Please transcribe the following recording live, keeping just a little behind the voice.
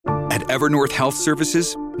At Evernorth Health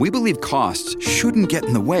Services, we believe costs shouldn't get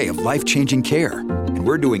in the way of life-changing care, and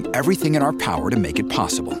we're doing everything in our power to make it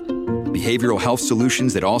possible. Behavioral health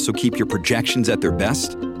solutions that also keep your projections at their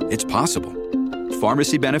best? It's possible.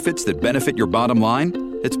 Pharmacy benefits that benefit your bottom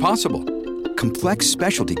line? It's possible. Complex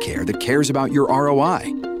specialty care that cares about your ROI?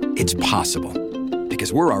 It's possible.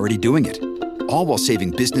 Because we're already doing it. All while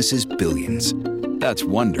saving businesses billions. That's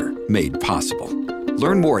Wonder made possible.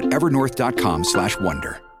 Learn more at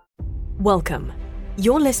evernorth.com/wonder. Welcome.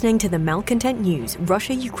 You're listening to the Malcontent News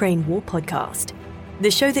Russia-Ukraine War podcast,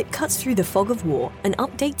 the show that cuts through the fog of war and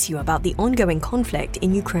updates you about the ongoing conflict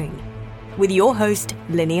in Ukraine. With your host,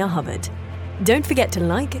 Linnea Hubbard. Don't forget to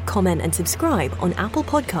like, comment, and subscribe on Apple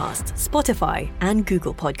Podcasts, Spotify, and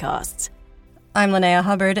Google Podcasts. I'm Linnea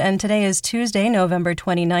Hubbard, and today is Tuesday, November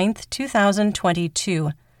 29th,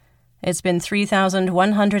 2022. It's been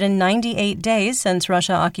 3,198 days since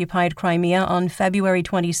Russia occupied Crimea on February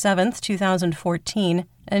 27, 2014,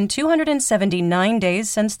 and 279 days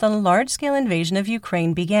since the large-scale invasion of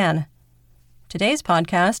Ukraine began. Today's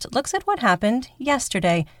podcast looks at what happened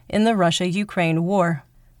yesterday in the Russia-Ukraine war.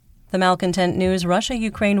 The Malcontent News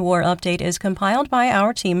Russia-Ukraine War update is compiled by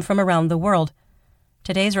our team from around the world.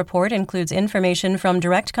 Today's report includes information from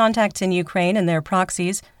direct contacts in Ukraine and their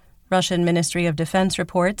proxies, Russian Ministry of Defense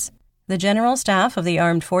reports, the General Staff of the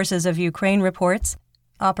Armed Forces of Ukraine reports,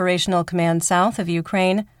 Operational Command South of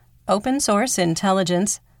Ukraine, open source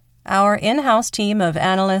intelligence, our in-house team of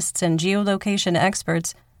analysts and geolocation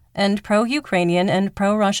experts, and pro-Ukrainian and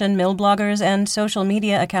pro-Russian mill bloggers and social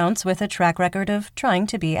media accounts with a track record of trying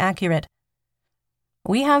to be accurate.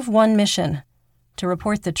 We have one mission: to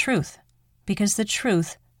report the truth, because the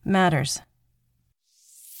truth matters.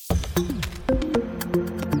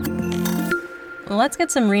 Let's get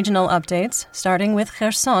some regional updates, starting with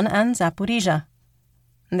Kherson and Zaporizhzhia.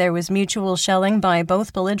 There was mutual shelling by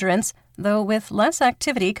both belligerents, though with less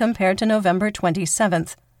activity compared to November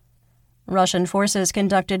 27th. Russian forces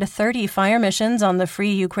conducted 30 fire missions on the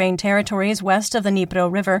Free Ukraine territories west of the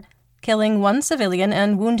Dnipro River, killing one civilian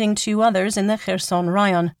and wounding two others in the Kherson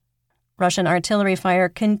Raion. Russian artillery fire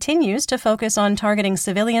continues to focus on targeting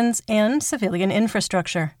civilians and civilian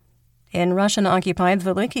infrastructure. In Russian-occupied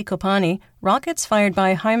Velyky Kopany, rockets fired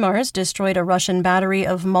by HIMARS destroyed a Russian battery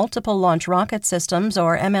of multiple launch rocket systems,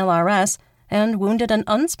 or MLRS, and wounded an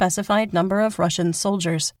unspecified number of Russian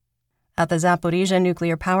soldiers. At the Zaporizhzhia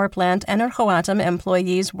nuclear power plant, Energoatom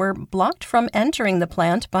employees were blocked from entering the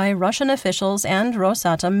plant by Russian officials and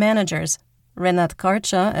Rosatom managers. Renat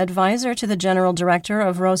Karcha, advisor to the general director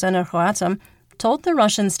of Rosenergoatom, told the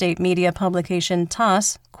Russian state media publication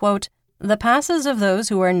TASS, quote, "The passes of those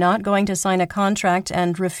who are not going to sign a contract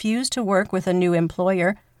and refuse to work with a new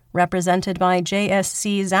employer, represented by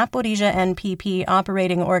JSC Zaporizhzhia NPP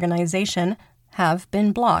Operating Organization, have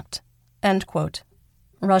been blocked." End quote.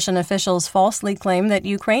 Russian officials falsely claim that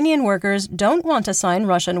Ukrainian workers don't want to sign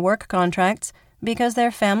Russian work contracts because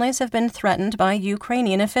their families have been threatened by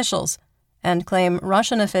Ukrainian officials, and claim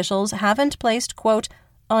Russian officials haven't placed, quote,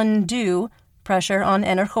 "undue" pressure on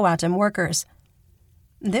Energoatom workers.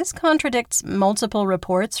 This contradicts multiple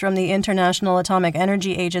reports from the International Atomic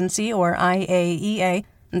Energy Agency, or IAEA,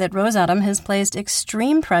 that Rosatom has placed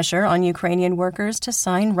extreme pressure on Ukrainian workers to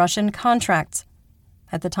sign Russian contracts.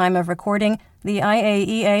 At the time of recording, the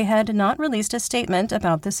IAEA had not released a statement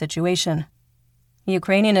about the situation.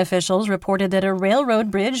 Ukrainian officials reported that a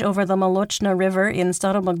railroad bridge over the Molochna River in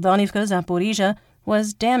Starobogdanivka, Zaporizhzhia,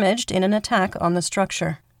 was damaged in an attack on the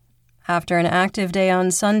structure. After an active day on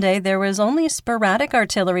Sunday, there was only sporadic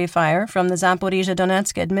artillery fire from the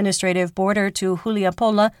Zaporizhzhia-Donetsk administrative border to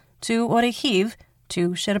Huliapola to Orekhiv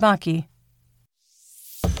to Sherbaki.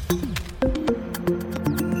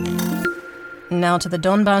 Now to the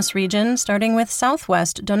Donbas region, starting with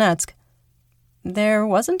southwest Donetsk. There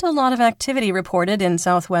wasn't a lot of activity reported in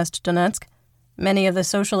southwest Donetsk. Many of the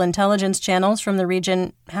social intelligence channels from the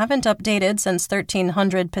region haven't updated since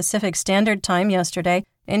 1300 Pacific Standard Time yesterday,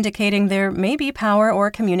 indicating there may be power or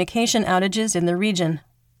communication outages in the region.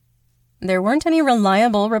 There weren't any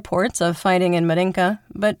reliable reports of fighting in Marinka,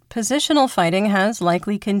 but positional fighting has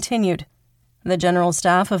likely continued. The General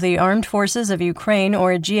Staff of the Armed Forces of Ukraine,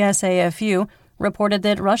 or GSAFU, reported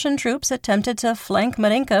that Russian troops attempted to flank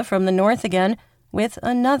Marinka from the north again with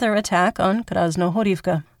another attack on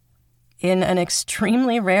Krasnohorivka. In an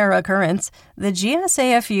extremely rare occurrence, the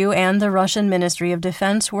GSAFU and the Russian Ministry of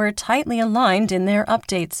Defense were tightly aligned in their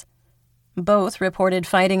updates. Both reported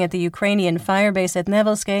fighting at the Ukrainian firebase at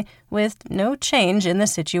Nevelske with no change in the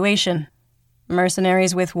situation.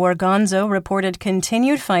 Mercenaries with Wargonzo reported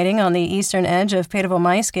continued fighting on the eastern edge of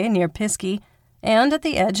Pervomaiske near Pisky and at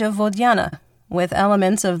the edge of Vodyana, with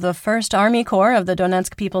elements of the 1st Army Corps of the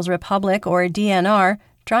Donetsk People's Republic, or DNR,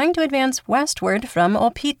 trying to advance westward from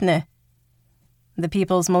Opitne. The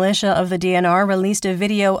People's Militia of the DNR released a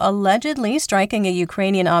video allegedly striking a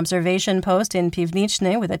Ukrainian observation post in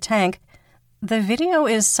Pivnichne with a tank. The video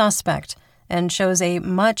is suspect and shows a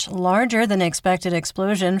much larger-than-expected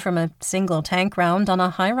explosion from a single tank round on a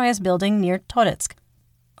high-rise building near Toretsk.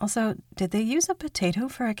 Also, did they use a potato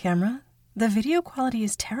for a camera? The video quality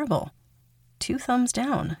is terrible. 2 thumbs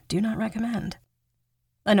down. Do not recommend.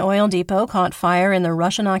 An oil depot caught fire in the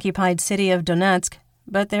Russian-occupied city of Donetsk,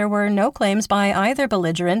 but there were no claims by either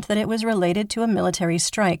belligerent that it was related to a military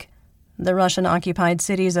strike. The Russian-occupied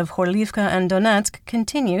cities of Horlivka and Donetsk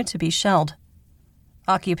continue to be shelled.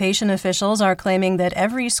 Occupation officials are claiming that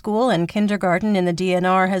every school and kindergarten in the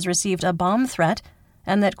DNR has received a bomb threat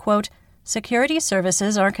and that, quote, security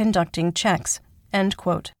services are conducting checks, end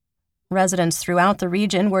quote. Residents throughout the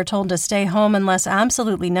region were told to stay home unless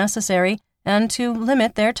absolutely necessary and to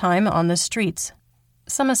limit their time on the streets.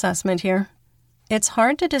 Some assessment here. It's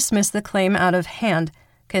hard to dismiss the claim out of hand,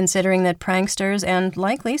 considering that pranksters and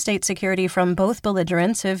likely state security from both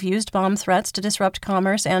belligerents have used bomb threats to disrupt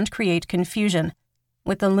commerce and create confusion.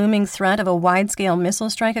 With the looming threat of a wide-scale missile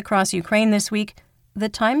strike across Ukraine this week, the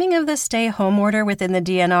timing of the stay-home order within the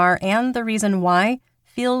DNR and the reason why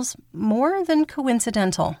feels more than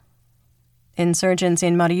coincidental. Insurgents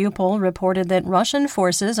in Mariupol reported that Russian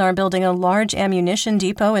forces are building a large ammunition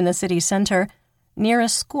depot in the city center, near a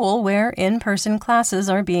school where in-person classes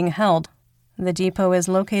are being held. The depot is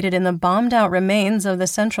located in the bombed-out remains of the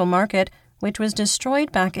central market, which was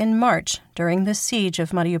destroyed back in March during the siege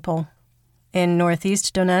of Mariupol. In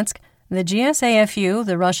northeast Donetsk, the GSAFU,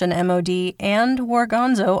 the Russian MOD, and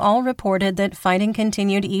Wargonzo all reported that fighting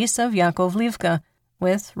continued east of Yakovlivka,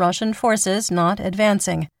 with Russian forces not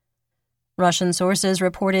advancing. Russian sources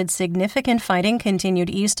reported significant fighting continued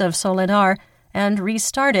east of Soledar and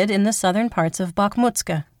restarted in the southern parts of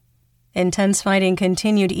Bakhmutsk. Intense fighting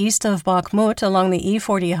continued east of Bakhmut along the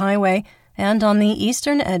E40 highway and on the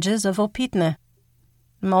eastern edges of Opitne.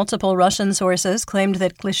 Multiple Russian sources claimed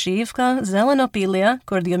that Klishivka, Zelenopilia,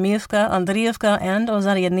 Kurdyumivka, Andriivka, and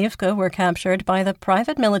Ozaryanivka were captured by the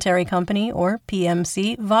private military company, or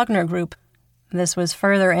PMC, Wagner Group. This was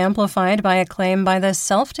further amplified by a claim by the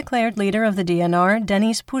self-declared leader of the DNR,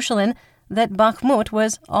 Denis Pushilin, that Bakhmut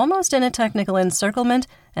was almost in a technical encirclement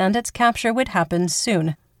and its capture would happen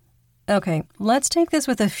soon. Okay, let's take this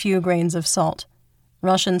with a few grains of salt.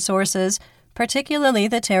 Russian sources, particularly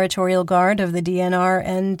the Territorial Guard of the DNR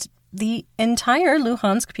and the entire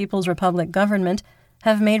Luhansk People's Republic government,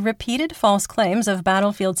 have made repeated false claims of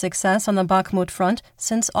battlefield success on the Bakhmut front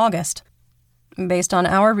since August. Based on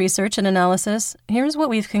our research and analysis, here's what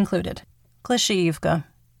we've concluded. Klishivka.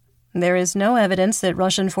 There is no evidence that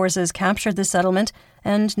Russian forces captured the settlement,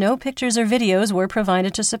 and no pictures or videos were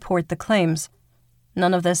provided to support the claims.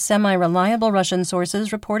 None of the semi-reliable Russian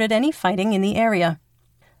sources reported any fighting in the area.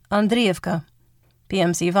 Andriivka.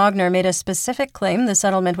 PMC Wagner made a specific claim the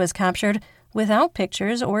settlement was captured without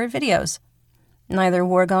pictures or videos. Neither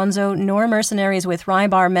Wargonzo nor mercenaries with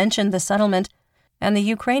Rybar mentioned the settlement, and the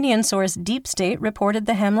Ukrainian source Deep State reported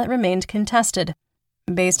the hamlet remained contested.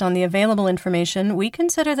 Based on the available information, we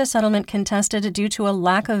consider the settlement contested due to a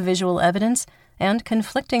lack of visual evidence and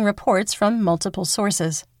conflicting reports from multiple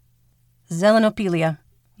sources. Zelenopilia.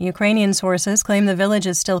 Ukrainian sources claim the village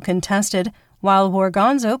is still contested, while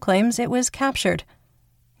Wargonzo claims it was captured.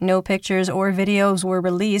 No pictures or videos were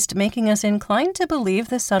released, making us inclined to believe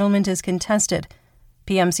the settlement is contested.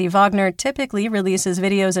 PMC Wagner typically releases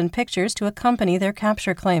videos and pictures to accompany their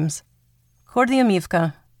capture claims.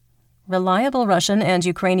 Kurdyumivka. Reliable Russian and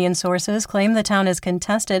Ukrainian sources claim the town is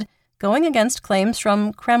contested, going against claims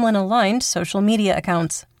from Kremlin-aligned social media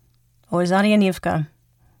accounts. Ozaryanivka.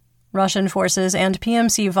 Russian forces and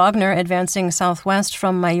PMC Wagner advancing southwest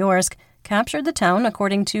from Mayorsk captured the town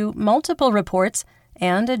according to multiple reports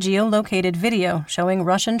and a geolocated video showing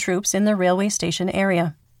Russian troops in the railway station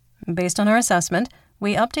area. Based on our assessment,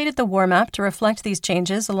 we updated the war map to reflect these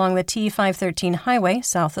changes along the T-513 highway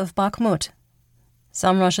south of Bakhmut.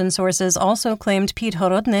 Some Russian sources also claimed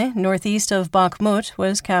Pidhorodne, northeast of Bakhmut,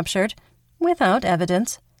 was captured, without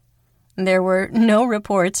evidence. There were no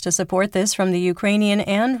reports to support this from the Ukrainian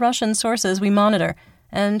and Russian sources we monitor,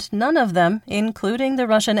 and none of them, including the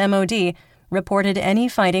Russian MOD, reported any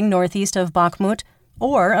fighting northeast of Bakhmut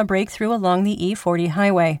or a breakthrough along the E40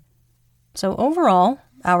 highway. So overall,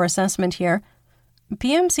 our assessment here,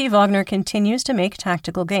 PMC Wagner continues to make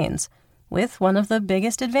tactical gains, with one of the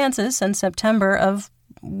biggest advances since September of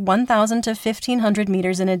 1,000 to 1,500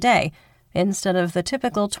 meters in a day, instead of the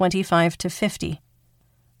typical 25 to 50.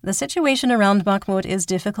 The situation around Bakhmut is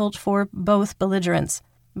difficult for both belligerents,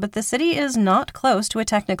 but the city is not close to a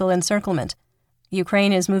technical encirclement.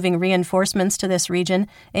 Ukraine is moving reinforcements to this region,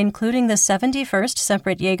 including the 71st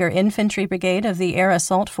Separate Jaeger Infantry Brigade of the Air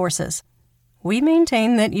Assault Forces. We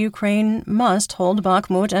maintain that Ukraine must hold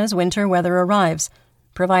Bakhmut as winter weather arrives,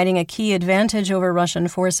 providing a key advantage over Russian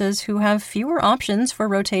forces who have fewer options for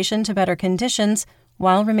rotation to better conditions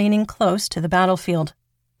while remaining close to the battlefield.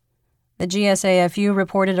 The GSAFU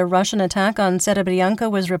reported a Russian attack on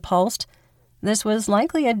Serebryanka was repulsed. This was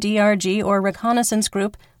likely a DRG or reconnaissance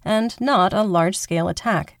group and not a large-scale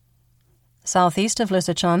attack. Southeast of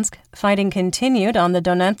Lysychansk, fighting continued on the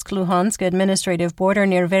Donetsk-Luhansk administrative border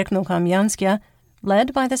near Verkhnoukamyanskaya,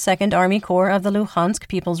 led by the 2nd Army Corps of the Luhansk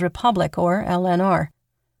People's Republic, or LNR.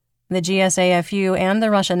 The GSAFU and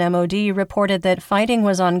the Russian MOD reported that fighting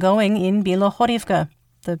was ongoing in Bilohorivka,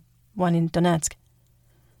 the one in Donetsk.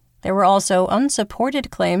 There were also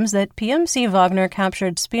unsupported claims that PMC Wagner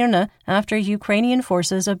captured Spirna after Ukrainian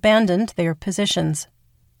forces abandoned their positions.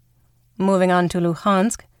 Moving on to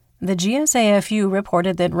Luhansk, the GSAFU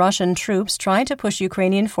reported that Russian troops tried to push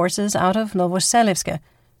Ukrainian forces out of Novoselivsk,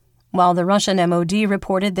 while the Russian MOD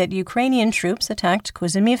reported that Ukrainian troops attacked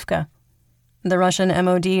Kuzymivka. The Russian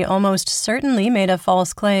MOD almost certainly made a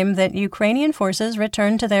false claim that Ukrainian forces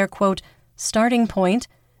returned to their, quote, starting point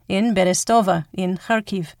in Berestova in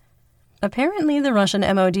Kharkiv. Apparently, the Russian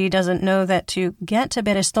MOD doesn't know that to get to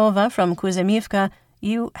Berestova from Kuzymivka,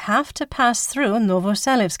 you have to pass through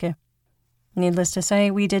Novoselivsk. Needless to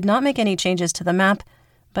say, we did not make any changes to the map,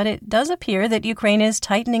 but it does appear that Ukraine is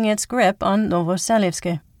tightening its grip on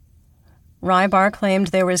Novoselivsk. Rybar claimed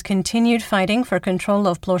there was continued fighting for control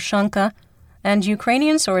of Ploshanka, and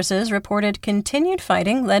Ukrainian sources reported continued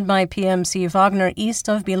fighting led by PMC Wagner east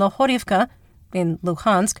of Bilohorivka, in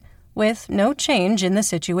Luhansk, with no change in the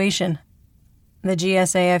situation. The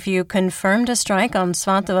GSAFU confirmed a strike on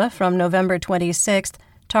Svatova from November 26th,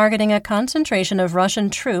 targeting a concentration of Russian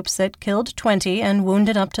troops that killed 20 and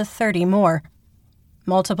wounded up to 30 more.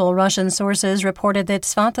 Multiple Russian sources reported that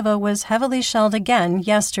Svatova was heavily shelled again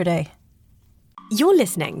yesterday. You're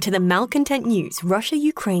listening to the Malcontent News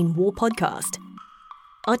Russia-Ukraine War Podcast.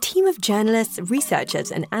 Our team of journalists,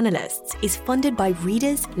 researchers, and analysts is funded by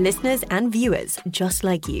readers, listeners, and viewers just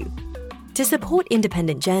like you. To support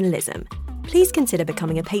independent journalism, please consider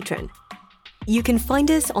becoming a patron. You can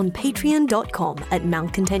find us on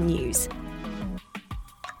patreon.com/malcontentnews.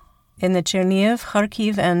 In the Chernihiv,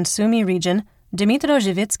 Kharkiv, and Sumy region, Dmytro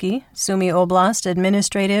Zhivitsky, Sumy Oblast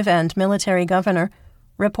administrative and military governor,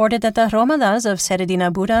 reported that the Hromadas of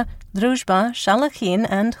Seredina Buda, Druzhba, Shalakhin,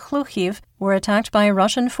 and Khluchiv were attacked by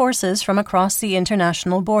Russian forces from across the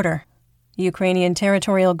international border. Ukrainian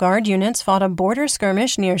Territorial Guard units fought a border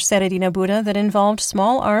skirmish near Seredina Buda that involved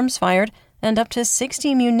small arms fired and up to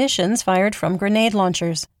 60 munitions fired from grenade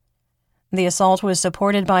launchers. The assault was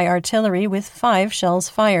supported by artillery with 5 shells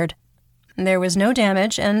fired. There was no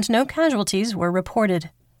damage and no casualties were reported.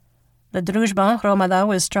 The Druzhba Hromada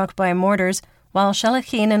was struck by mortars, while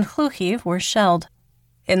Shalakhin and Khluchiv were shelled.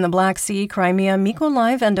 In the Black Sea, Crimea,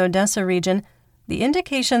 Mykolaiv, and Odessa region, the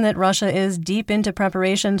indication that Russia is deep into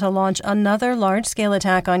preparation to launch another large-scale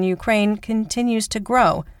attack on Ukraine continues to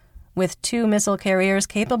grow, with 2 missile carriers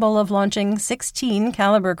capable of launching 16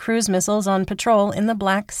 Caliber cruise missiles on patrol in the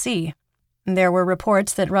Black Sea. There were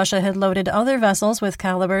reports that Russia had loaded other vessels with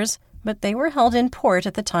Calibers, but they were held in port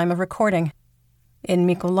at the time of recording. In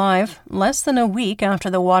Mykolaiv, less than a week after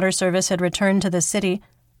the water service had returned to the city,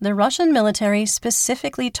 the Russian military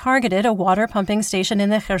specifically targeted a water pumping station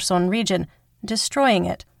in the Kherson region, destroying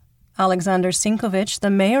it. Alexander Sinkovich,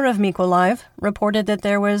 the mayor of Mykolaiv, reported that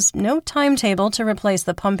there was no timetable to replace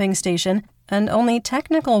the pumping station, and only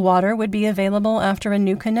technical water would be available after a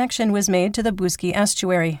new connection was made to the Busky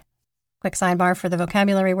estuary. Quick sidebar for the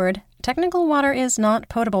vocabulary word. Technical water is not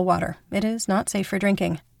potable water. It is not safe for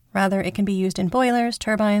drinking. Rather, it can be used in boilers,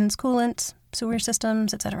 turbines, coolants, sewer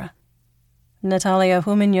systems, etc. Natalia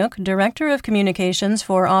Humanyuk, Director of Communications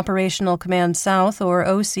for Operational Command South, or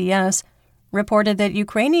OCS, reported that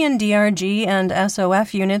Ukrainian DRG and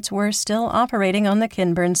SOF units were still operating on the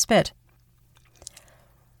Kinburn Spit.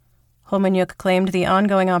 Homanyuk claimed the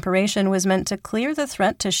ongoing operation was meant to clear the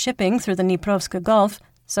threat to shipping through the Dniprovsk Gulf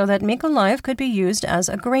so that Mykolaiv could be used as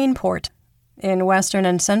a grain port. In western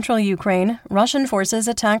and central Ukraine, Russian forces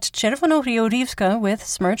attacked Chervonohrivka with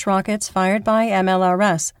Smerch rockets fired by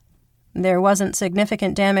MLRS. There wasn't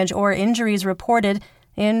significant damage or injuries reported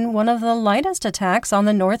in one of the lightest attacks on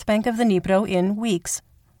the north bank of the Dnipro in weeks.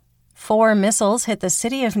 4 missiles hit the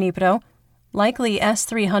city of Dnipro, likely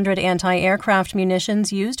S-300 anti-aircraft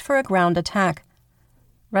munitions used for a ground attack.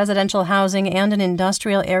 Residential housing and an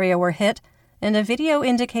industrial area were hit, and a video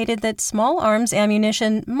indicated that small arms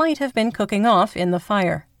ammunition might have been cooking off in the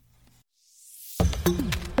fire.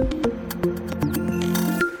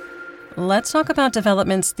 Let's talk about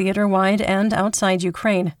developments theater-wide and outside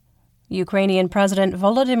Ukraine. Ukrainian President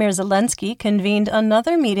Volodymyr Zelensky convened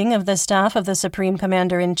another meeting of the staff of the Supreme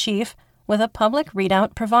Commander-in-Chief with a public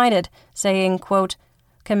readout provided, saying, quote,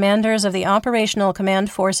 "Commanders of the operational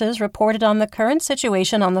command forces reported on the current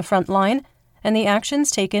situation on the front line and the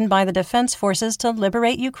actions taken by the defense forces to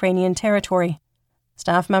liberate Ukrainian territory.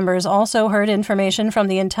 Staff members also heard information from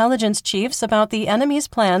the intelligence chiefs about the enemy's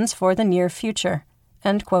plans for the near future."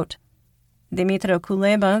 End quote. Dmytro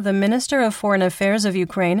Kuleba, the Minister of Foreign Affairs of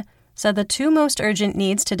Ukraine, said the two most urgent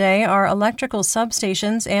needs today are electrical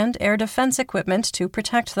substations and air defense equipment to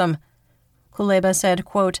protect them. Kuleba said,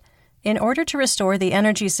 quote, "In order to restore the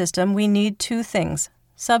energy system, we need two things: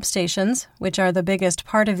 substations, which are the biggest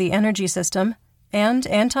part of the energy system, and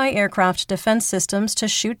anti-aircraft defense systems to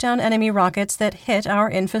shoot down enemy rockets that hit our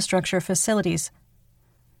infrastructure facilities.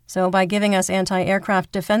 So by giving us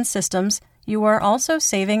anti-aircraft defense systems, you are also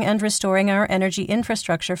saving and restoring our energy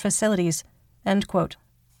infrastructure facilities." End quote.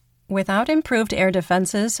 Without improved air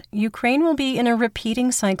defenses, Ukraine will be in a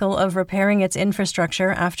repeating cycle of repairing its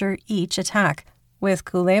infrastructure after each attack, with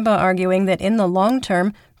Kuleba arguing that in the long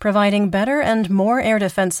term, providing better and more air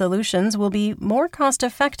defense solutions will be more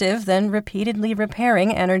cost-effective than repeatedly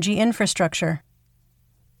repairing energy infrastructure.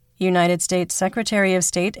 United States Secretary of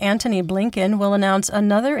State Antony Blinken will announce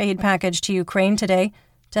another aid package to Ukraine today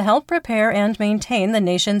to help repair and maintain the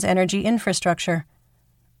nation's energy infrastructure.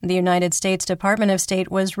 The United States Department of State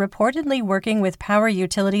was reportedly working with power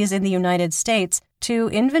utilities in the United States to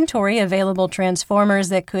inventory available transformers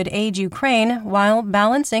that could aid Ukraine while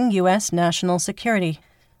balancing U.S. national security.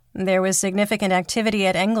 There was significant activity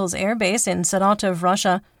at Engels Air Base in Saratov,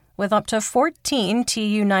 Russia, with up to 14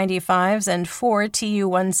 Tu-95s and 4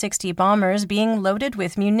 Tu-160 bombers being loaded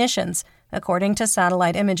with munitions, according to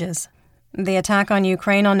satellite images. The attack on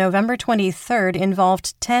Ukraine on November 23rd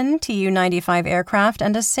involved 10 Tu-95 aircraft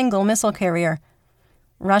and a single missile carrier.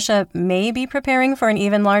 Russia may be preparing for an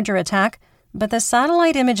even larger attack, but the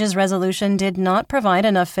satellite images resolution did not provide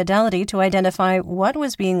enough fidelity to identify what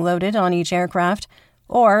was being loaded on each aircraft,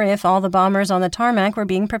 or if all the bombers on the tarmac were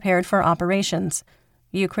being prepared for operations.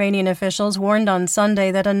 Ukrainian officials warned on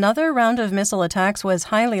Sunday that another round of missile attacks was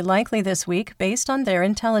highly likely this week based on their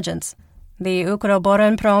intelligence. The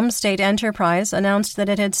Ukroboronprom state enterprise announced that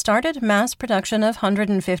it had started mass production of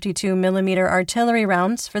 152mm artillery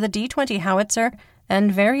rounds for the D-20 howitzer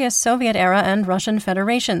and various Soviet-era and Russian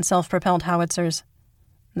Federation self-propelled howitzers.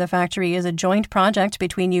 The factory is a joint project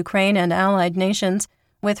between Ukraine and allied nations,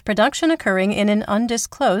 with production occurring in an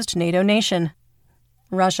undisclosed NATO nation.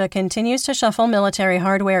 Russia continues to shuffle military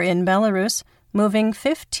hardware in Belarus, moving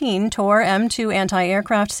 15 Tor M2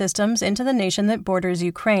 anti-aircraft systems into the nation that borders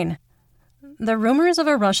Ukraine. The rumors of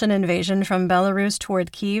a Russian invasion from Belarus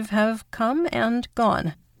toward Kyiv have come and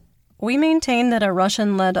gone. We maintain that a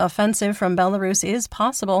Russian-led offensive from Belarus is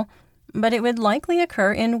possible, but it would likely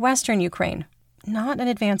occur in western Ukraine, not an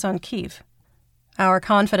advance on Kyiv. Our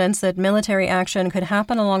confidence that military action could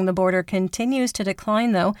happen along the border continues to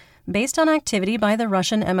decline, though, based on activity by the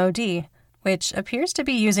Russian MOD, which appears to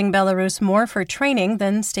be using Belarus more for training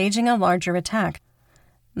than staging a larger attack.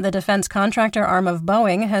 The defense contractor arm of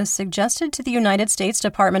Boeing has suggested to the United States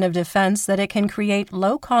Department of Defense that it can create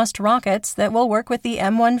low-cost rockets that will work with the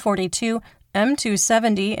M142,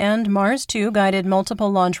 M270, and Mars 2 Guided Multiple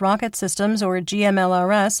Launch Rocket Systems, or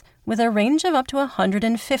GMLRS, with a range of up to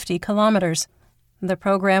 150 kilometers. The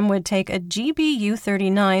program would take a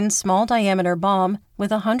GBU-39 small-diameter bomb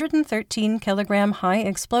with a 113-kilogram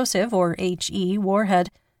high-explosive, or HE, warhead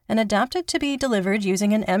and adapt it to be delivered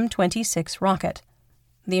using an M26 rocket.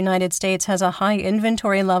 The United States has a high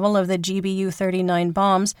inventory level of the GBU-39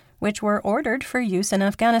 bombs, which were ordered for use in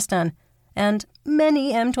Afghanistan, and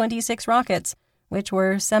many M26 rockets, which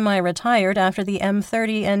were semi-retired after the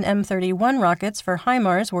M30 and M31 rockets for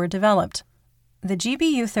HIMARS were developed. The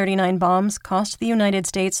GBU-39 bombs cost the United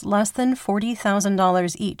States less than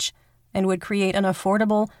 $40,000 each and would create an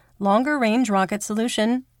affordable, longer-range rocket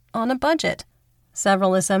solution on a budget.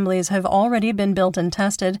 Several assemblies have already been built and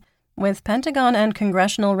tested, with Pentagon and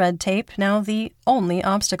congressional red tape now the only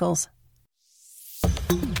obstacles.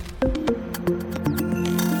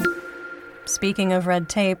 Speaking of red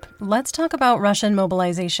tape, let's talk about Russian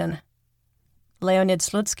mobilization. Leonid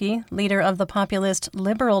Slutsky, leader of the populist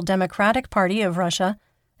Liberal Democratic Party of Russia,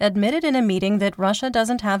 admitted in a meeting that Russia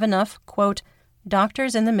doesn't have enough, quote,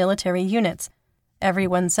 doctors in the military units.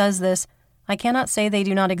 Everyone says this. I cannot say they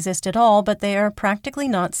do not exist at all, but they are practically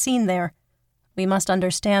not seen there. We must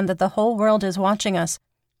understand that the whole world is watching us.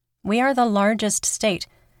 We are the largest state,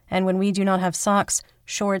 and when we do not have socks,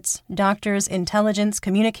 shorts, doctors, intelligence,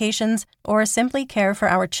 communications, or simply care for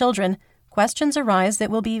our children, questions arise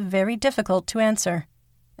that will be very difficult to answer."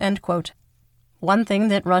 End quote. One thing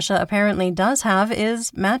that Russia apparently does have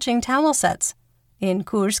is matching towel sets. In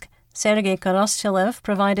Kursk, Sergei Korostelev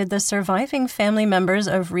provided the surviving family members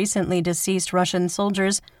of recently deceased Russian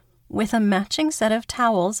soldiers with a matching set of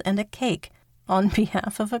towels and a cake on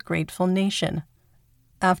behalf of a grateful nation.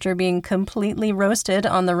 After being completely roasted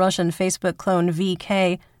on the Russian Facebook clone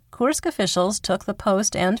VK, Kursk officials took the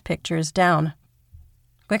post and pictures down.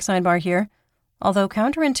 Quick sidebar here. Although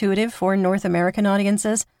counterintuitive for North American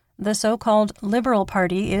audiences, the so-called Liberal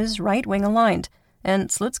Party is right-wing aligned, and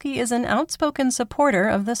Slutsky is an outspoken supporter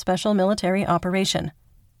of the special military operation.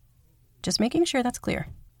 Just making sure that's clear.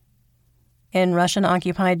 In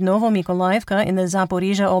Russian-occupied Novomykolaivka in the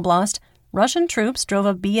Zaporizhia Oblast, Russian troops drove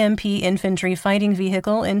a BMP infantry fighting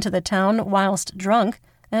vehicle into the town whilst drunk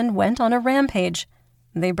and went on a rampage.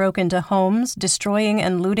 They broke into homes, destroying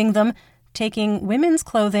and looting them, taking women's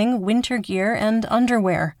clothing, winter gear, and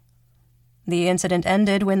underwear. The incident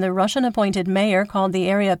ended when the Russian-appointed mayor called the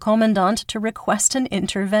area commandant to request an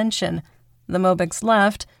intervention. The Mobiks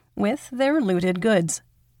left with their looted goods.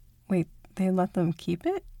 Wait, they let them keep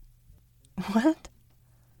it? What?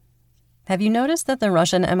 Have you noticed that the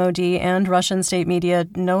Russian MOD and Russian state media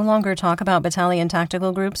no longer talk about battalion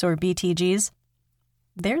tactical groups or BTGs?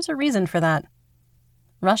 There's a reason for that.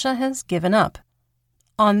 Russia has given up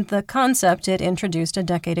on the concept it introduced a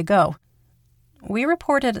decade ago. We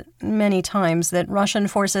reported many times that Russian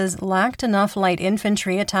forces lacked enough light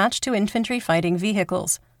infantry attached to infantry fighting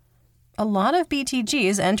vehicles. A lot of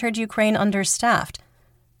BTGs entered Ukraine understaffed,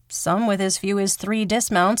 some with as few as 3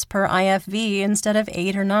 dismounts per IFV instead of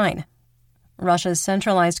 8 or 9. Russia's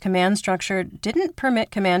centralized command structure didn't permit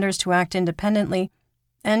commanders to act independently,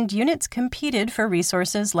 and units competed for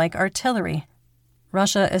resources like artillery.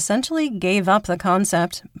 Russia essentially gave up the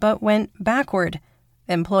concept, but went backward,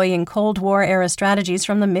 employing Cold War-era strategies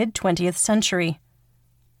from the mid-20th century.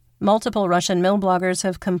 Multiple Russian mill bloggers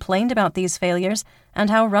have complained about these failures and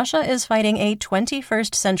how Russia is fighting a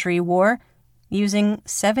 21st-century war using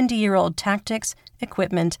 70-year-old tactics,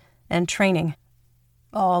 equipment, and training.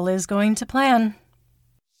 All is going to plan.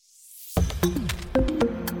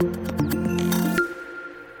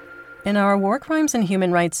 In our War Crimes and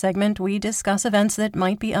Human Rights segment, we discuss events that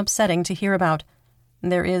might be upsetting to hear about.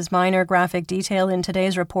 There is minor graphic detail in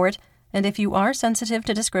today's report, and if you are sensitive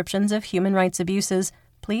to descriptions of human rights abuses,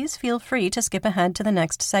 please feel free to skip ahead to the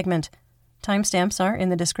next segment. Timestamps are in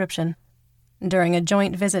the description. During a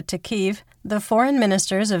joint visit to Kyiv, the foreign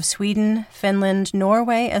ministers of Sweden, Finland,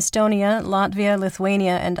 Norway, Estonia, Latvia,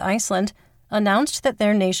 Lithuania, and Iceland announced that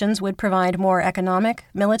their nations would provide more economic,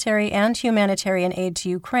 military, and humanitarian aid to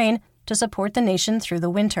Ukraine to support the nation through the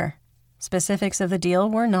winter. Specifics of the deal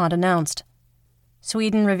were not announced.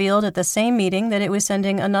 Sweden revealed at the same meeting that it was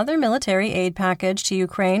sending another military aid package to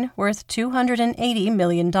Ukraine worth $280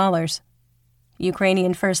 million.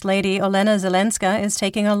 Ukrainian First Lady Olena Zelenska is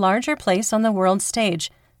taking a larger place on the world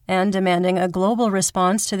stage and demanding a global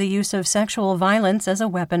response to the use of sexual violence as a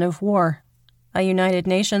weapon of war. A United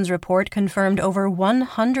Nations report confirmed over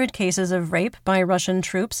 100 cases of rape by Russian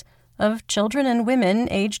troops of children and women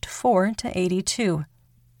aged 4 to 82.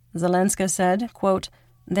 Zelenska said, quote,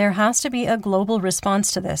 "There has to be a global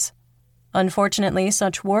response to this. Unfortunately,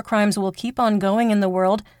 such war crimes will keep on going in the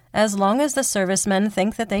world as long as the servicemen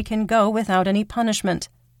think that they can go without any punishment."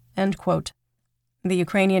 End quote. The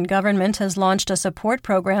Ukrainian government has launched a support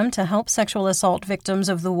program to help sexual assault victims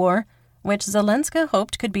of the war, which Zelenska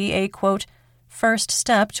hoped could be a, quote, "first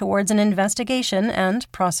step towards an investigation and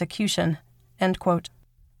prosecution." End quote.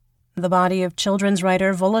 The body of children's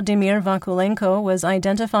writer Volodymyr Vakulenko was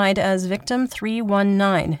identified as victim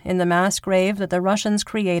 319 in the mass grave that the Russians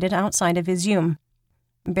created outside of Izium.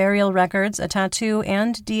 Burial records, a tattoo,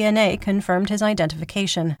 and DNA confirmed his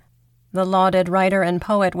identification. The lauded writer and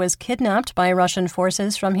poet was kidnapped by Russian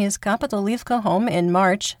forces from his Kapitolivka home in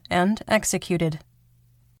March and executed.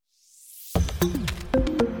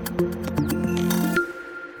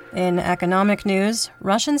 In economic news,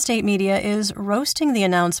 Russian state media is roasting the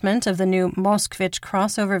announcement of the new Moskvich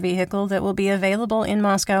crossover vehicle that will be available in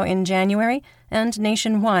Moscow in January and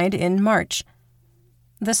nationwide in March.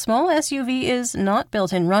 The small SUV is not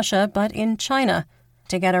built in Russia, but in China.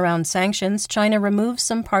 To get around sanctions, China removes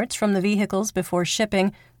some parts from the vehicles before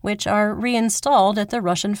shipping, which are reinstalled at the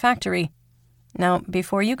Russian factory. Now,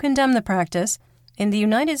 before you condemn the practice, In the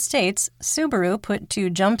United States, Subaru put 2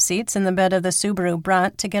 jump seats in the bed of the Subaru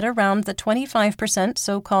Brat to get around the 25%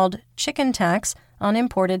 so-called chicken tax on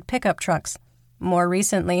imported pickup trucks. More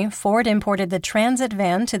recently, Ford imported the Transit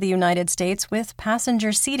van to the United States with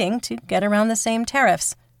passenger seating to get around the same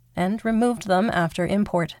tariffs, and removed them after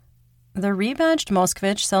import. The rebadged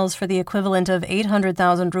Moskvich sells for the equivalent of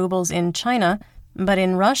 800,000 rubles in China, but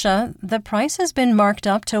in Russia, the price has been marked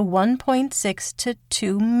up to 1.6 to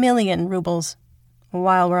 2 million rubles.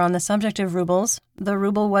 While we're on the subject of rubles, the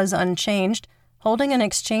ruble was unchanged, holding an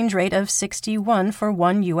exchange rate of 61 for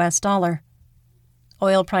 $1 US.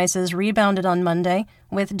 Oil prices rebounded on Monday,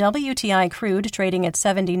 with WTI crude trading at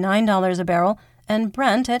 $79 a barrel and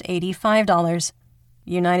Brent at $85.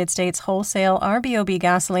 United States wholesale RBOB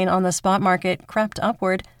gasoline on the spot market crept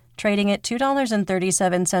upward, trading at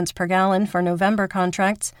 $2.37 per gallon for November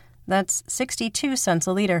contracts. That's 62 cents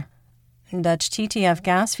a liter. Dutch TTF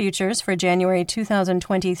gas futures for January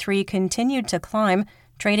 2023 continued to climb,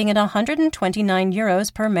 trading at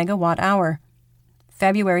 €129 per megawatt hour.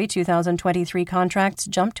 February 2023 contracts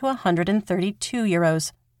jumped to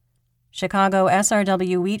 €132. Chicago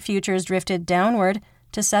SRW wheat futures drifted downward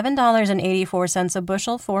to $7.84 a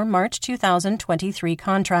bushel for March 2023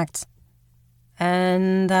 contracts.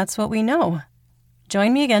 And that's what we know.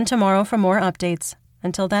 Join me again tomorrow for more updates.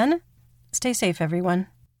 Until then, stay safe, everyone.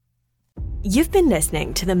 You've been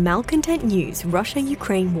listening to the Malcontent News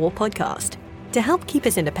Russia-Ukraine War podcast. To help keep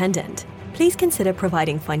us independent, please consider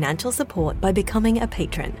providing financial support by becoming a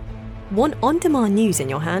patron. Want on-demand news in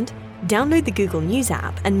your hand? Download the Google News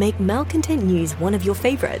app and make Malcontent News one of your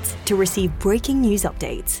favorites to receive breaking news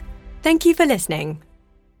updates. Thank you for listening.